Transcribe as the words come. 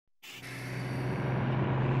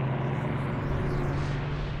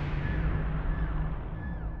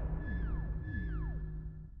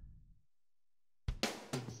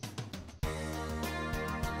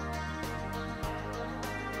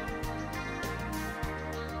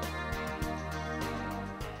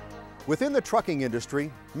Within the trucking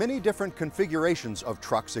industry, many different configurations of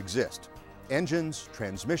trucks exist. Engines,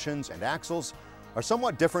 transmissions, and axles are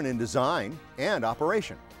somewhat different in design and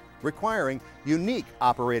operation, requiring unique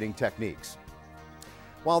operating techniques.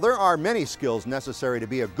 While there are many skills necessary to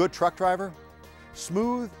be a good truck driver,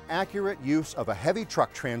 smooth, accurate use of a heavy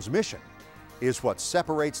truck transmission is what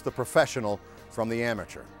separates the professional from the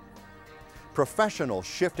amateur. Professional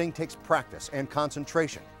shifting takes practice and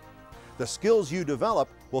concentration. The skills you develop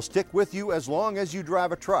will stick with you as long as you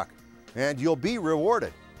drive a truck, and you'll be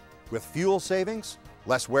rewarded with fuel savings,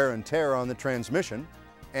 less wear and tear on the transmission,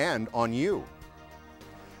 and on you.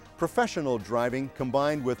 Professional driving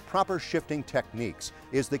combined with proper shifting techniques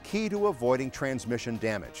is the key to avoiding transmission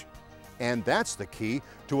damage. And that's the key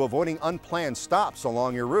to avoiding unplanned stops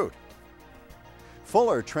along your route.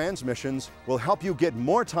 Fuller transmissions will help you get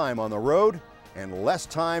more time on the road and less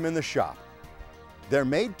time in the shop. They're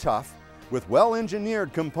made tough with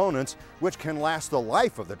well-engineered components which can last the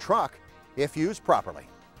life of the truck if used properly.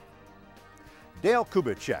 Dale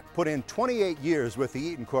Kubitschek put in 28 years with the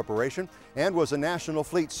Eaton Corporation and was a National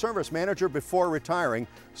Fleet Service Manager before retiring,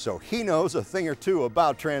 so he knows a thing or two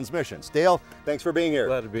about transmissions. Dale, thanks for being here.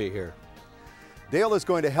 Glad to be here. Dale is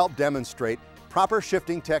going to help demonstrate proper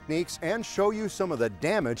shifting techniques and show you some of the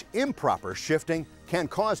damage improper shifting can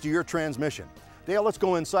cause to your transmission. Dale, let's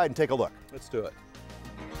go inside and take a look. Let's do it.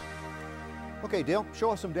 Okay, Dale,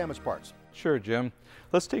 show us some damaged parts. Sure, Jim.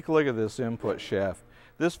 Let's take a look at this input shaft.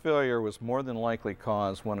 This failure was more than likely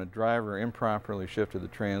caused when a driver improperly shifted the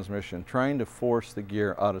transmission, trying to force the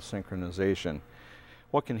gear out of synchronization.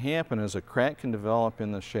 What can happen is a crack can develop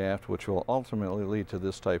in the shaft, which will ultimately lead to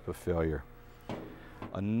this type of failure.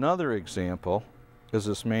 Another example is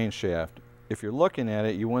this main shaft. If you're looking at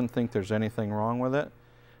it, you wouldn't think there's anything wrong with it.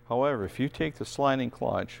 However, if you take the sliding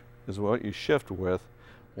clutch, is what you shift with,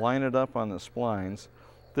 line it up on the splines,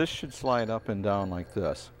 this should slide up and down like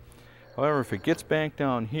this. However, if it gets back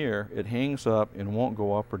down here, it hangs up and won't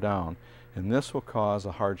go up or down, and this will cause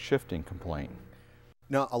a hard shifting complaint.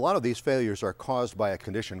 Now, a lot of these failures are caused by a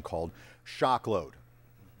condition called shock load.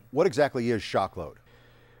 What exactly is shock load?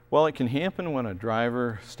 Well, it can happen when a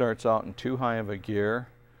driver starts out in too high of a gear,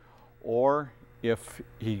 or if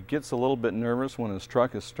he gets a little bit nervous when his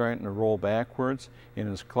truck is starting to roll backwards and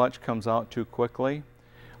his clutch comes out too quickly.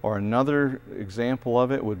 Or another example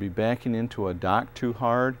of it would be backing into a dock too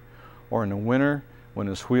hard, or in the winter when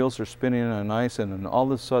his wheels are spinning on ice and then all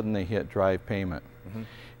of a sudden they hit drive payment.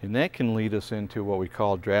 And that can lead us into what we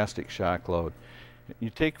call drastic shock load. You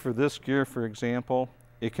take for this gear, for example,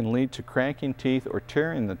 it can lead to cracking teeth or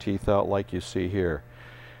tearing the teeth out like you see here.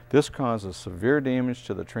 This causes severe damage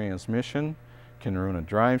to the transmission, can ruin a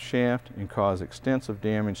drive shaft, and cause extensive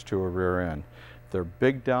damage to a rear end. They're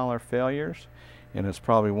big dollar failures, and it's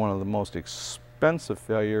probably one of the most expensive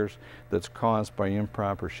failures that's caused by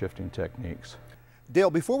improper shifting techniques.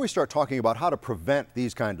 Dale, before we start talking about how to prevent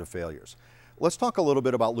these kinds of failures, let's talk a little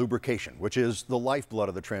bit about lubrication, which is the lifeblood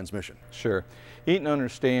of the transmission. Sure. Eaton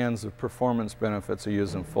understands the performance benefits of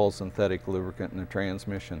using full synthetic lubricant in the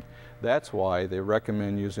transmission. That's why they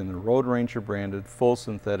recommend using the Road Ranger branded full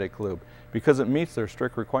synthetic lube, because it meets their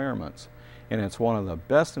strict requirements. And it's one of the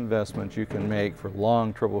best investments you can make for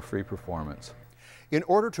long trouble-free performance. In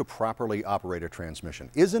order to properly operate a transmission,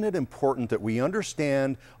 isn't it important that we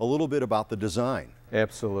understand a little bit about the design?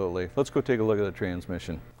 Absolutely. Let's go take a look at the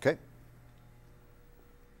transmission. Okay.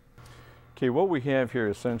 Okay, what we have here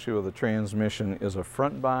essentially with the transmission is a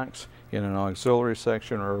front box and an auxiliary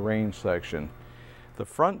section or a range section. The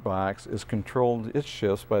front box is controlled, it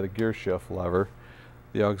shifts by the gear shift lever.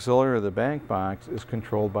 The auxiliary or the back box is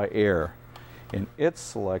controlled by air, and it's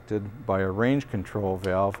selected by a range control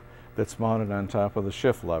valve that's mounted on top of the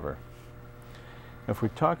shift lever. If we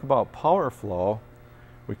talk about power flow,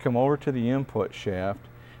 we come over to the input shaft,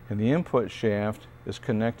 and the input shaft is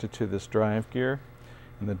connected to this drive gear,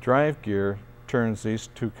 and the drive gear turns these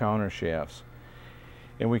two counter shafts.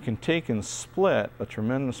 And we can take and split a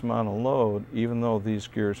tremendous amount of load even though these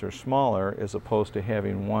gears are smaller, as opposed to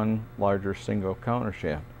having one larger single counter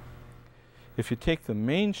shaft. If you take the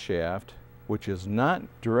main shaft, which is not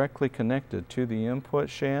directly connected to the input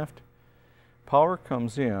shaft, power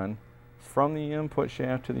comes in from the input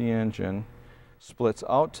shaft to the engine, splits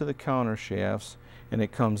out to the counter shafts, and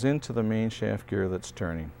it comes into the main shaft gear that's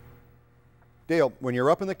turning. Dale, when you're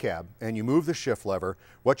up in the cab and you move the shift lever,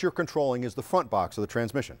 what you're controlling is the front box of the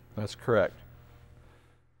transmission. That's correct.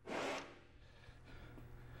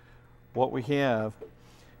 What we have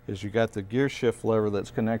is you got the gear shift lever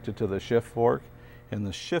that's connected to the shift fork, and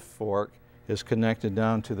the shift fork is connected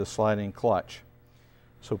down to the sliding clutch.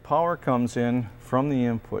 So power comes in from the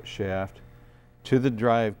input shaft to the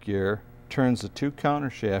drive gear, turns the 2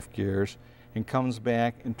 countershaft gears, and comes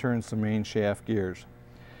back and turns the main shaft gears.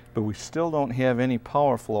 But we still don't have any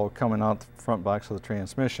power flow coming out the front box of the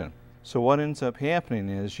transmission. So what ends up happening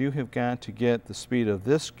is you have got to get the speed of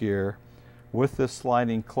this gear with this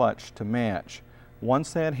sliding clutch to match.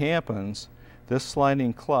 Once that happens, this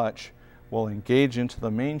sliding clutch will engage into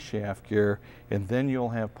the main shaft gear, and then you'll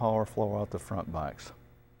have power flow out the front box.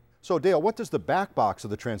 So Dale, what does the back box of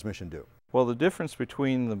the transmission do? Well, the difference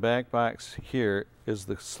between the back box here is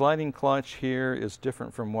the sliding clutch here is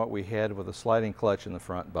different from what we had with the sliding clutch in the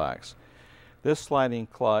front box. This sliding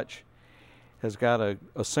clutch has got a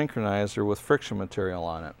synchronizer with friction material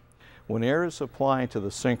on it. When air is applied to the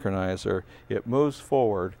synchronizer, it moves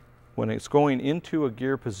forward. When it's going into a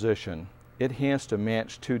gear position, it has to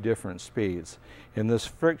match 2 different speeds. And this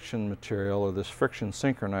friction material, or this friction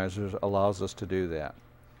synchronizer, allows us to do that.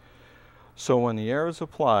 So when the air is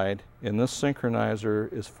applied and this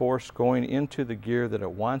synchronizer is forced going into the gear that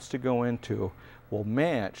it wants to go into, will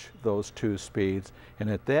match those 2 speeds, and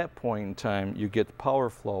at that point in time you get power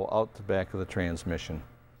flow out the back of the transmission.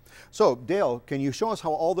 So Dale, can you show us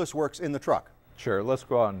how all this works in the truck? Sure, let's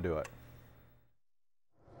go out and do it.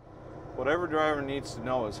 What every driver needs to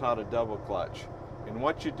know is how to double clutch. And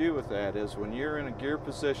what you do with that is when you're in a gear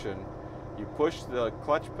position, you push the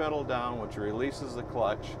clutch pedal down, which releases the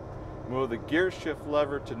clutch, move the gear shift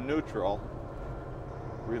lever to neutral,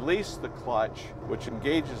 release the clutch, which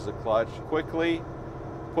engages the clutch, quickly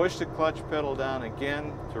push the clutch pedal down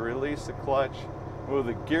again to release the clutch, move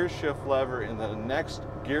the gear shift lever in the next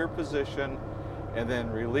gear position, and then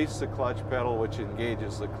release the clutch pedal, which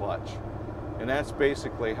engages the clutch. And that's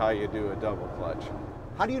basically how you do a double clutch.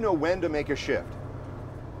 How do you know when to make a shift?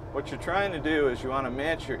 What you're trying to do is you want to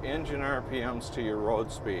match your engine RPMs to your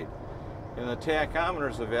road speed. And the tachometer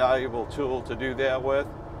is a valuable tool to do that with.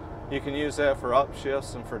 You can use that for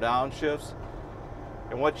upshifts and for downshifts.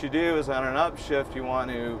 And what you do is on an upshift, you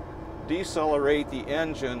want to decelerate the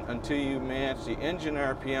engine until you match the engine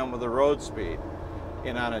RPM with the road speed.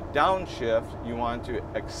 And on a downshift, you want to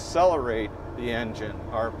accelerate the engine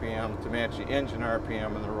RPM to match the engine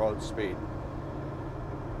RPM and the road speed.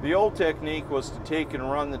 The old technique was to take and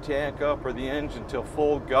run the tach up or the engine till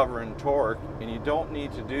full governed torque, and you don't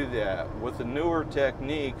need to do that. With the newer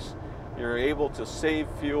techniques, you're able to save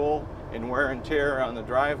fuel and wear and tear on the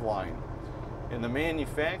driveline. And the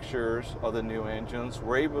manufacturers of the new engines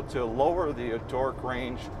were able to lower the torque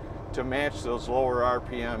range to match those lower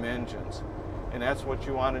RPM engines. And that's what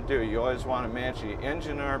you want to do. You always want to match the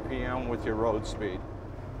engine RPM with your road speed.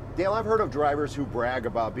 Dale, I've heard of drivers who brag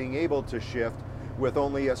about being able to shift with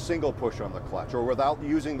only a single push on the clutch or without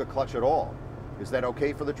using the clutch at all. Is that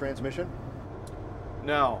okay for the transmission?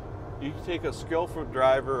 No. You can take a skillful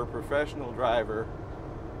driver or professional driver,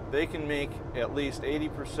 they can make at least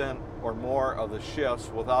 80% or more of the shifts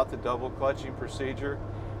without the double clutching procedure.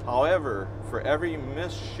 However, for every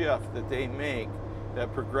missed shift that they make,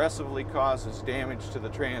 that progressively causes damage to the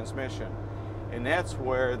transmission. And that's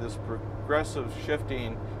where this progressive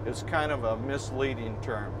shifting is kind of a misleading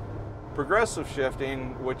term. Progressive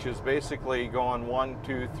shifting, which is basically going 1,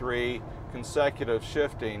 2, 3 consecutive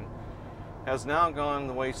shifting, has now gone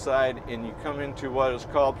the wayside, and you come into what is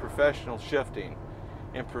called professional shifting.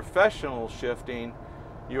 In professional shifting,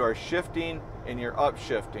 you are shifting and you're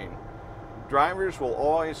upshifting. Drivers will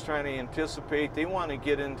always try to anticipate, they want to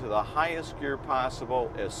get into the highest gear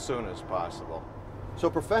possible as soon as possible. So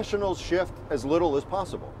professionals shift as little as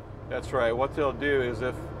possible? That's right. What they'll do is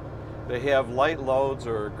if they have light loads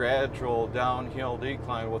or a gradual downhill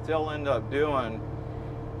decline, what they'll end up doing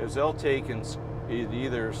is they'll take and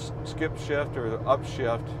either skip shift or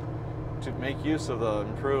upshift to make use of the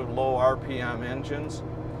improved low RPM engines.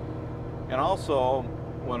 And also,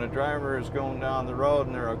 when a driver is going down the road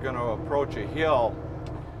and they're going to approach a hill,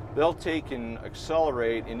 they'll take and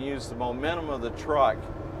accelerate and use the momentum of the truck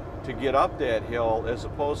to get up that hill as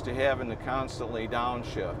opposed to having to constantly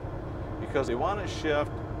downshift, because they want to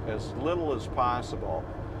shift as little as possible.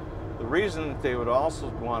 The reason that they would also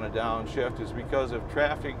want to downshift is because if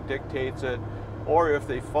traffic dictates it, or if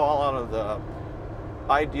they fall out of the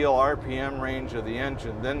ideal RPM range of the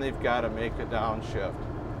engine, then they've got to make a downshift.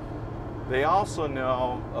 They also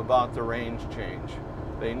know about the range change.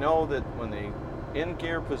 They know that when they in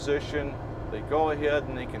gear position, they go ahead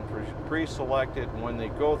and they can pre-select it, and when they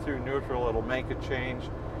go through neutral, it'll make a change.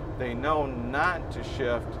 They know not to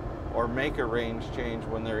shift or make a range change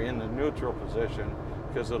when they're in the neutral position,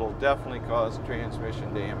 because it'll definitely cause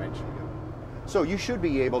transmission damage. So you should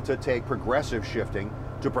be able to take progressive shifting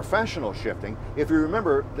to professional shifting if you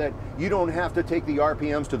remember that you don't have to take the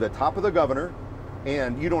RPMs to the top of the governor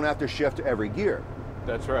and you don't have to shift every gear.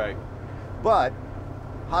 That's right. But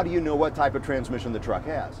how do you know what type of transmission the truck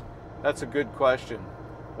has? That's a good question.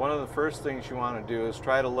 One of the first things you want to do is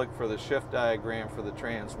try to look for the shift diagram for the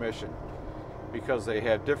transmission, because they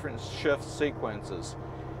have different shift sequences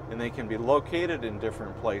and they can be located in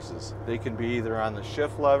different places. They can be either on the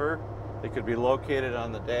shift lever, they could be located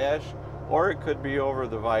on the dash, or it could be over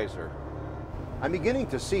the visor. I'm beginning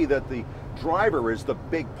to see that the driver is the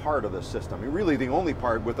big part of the system, really the only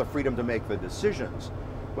part with the freedom to make the decisions.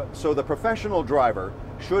 So the professional driver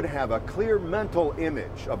should have a clear mental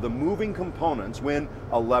image of the moving components when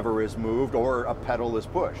a lever is moved or a pedal is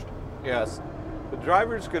pushed. Yes, the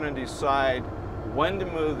driver's going to decide when to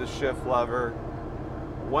move the shift lever,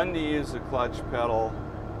 when to use the clutch pedal,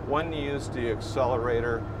 when to use the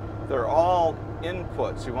accelerator. They're all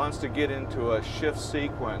inputs. He wants to get into a shift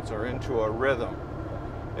sequence or into a rhythm.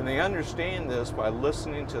 And they understand this by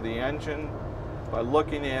listening to the engine, by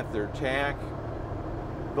looking at their tach.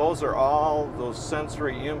 Those are all those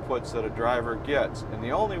sensory inputs that a driver gets. And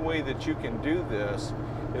the only way that you can do this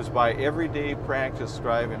is by everyday practice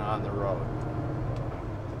driving on the road.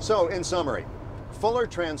 So in summary, Fuller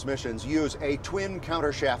transmissions use a twin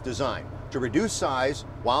countershaft design to reduce size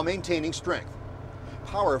while maintaining strength.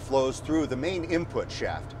 Power flows through the main input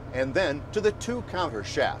shaft and then to the two counter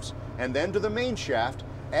shafts and then to the main shaft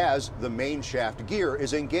as the main shaft gear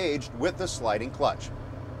is engaged with the sliding clutch.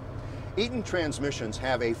 Eaton transmissions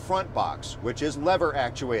have a front box, which is lever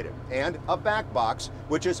actuated, and a back box,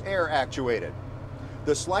 which is air actuated.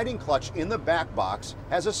 The sliding clutch in the back box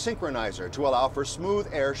has a synchronizer to allow for smooth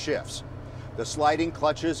air shifts. The sliding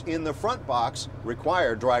clutches in the front box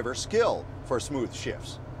require driver skill for smooth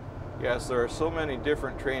shifts. Yes, there are so many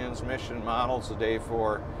different transmission models today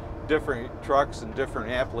for different trucks and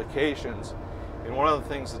different applications. And one of the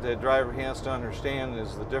things that the driver has to understand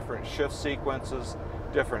is the different shift sequences,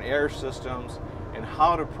 different air systems, and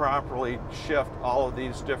how to properly shift all of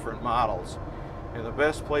these different models. And the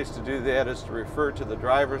best place to do that is to refer to the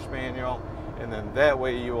driver's manual, and then that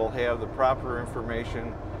way you will have the proper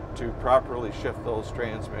information to properly shift those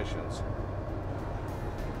transmissions.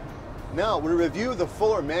 Now we review the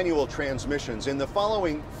Fuller manual transmissions in the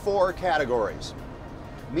following 4 categories.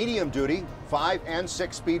 Medium duty, 5 and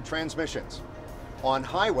 6 speed transmissions. On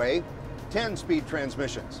highway, 10 speed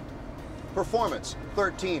transmissions. Performance,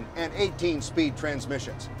 13 and 18 speed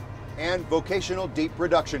transmissions. And vocational deep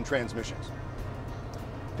reduction transmissions.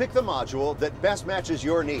 Pick the module that best matches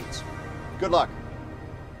your needs. Good luck.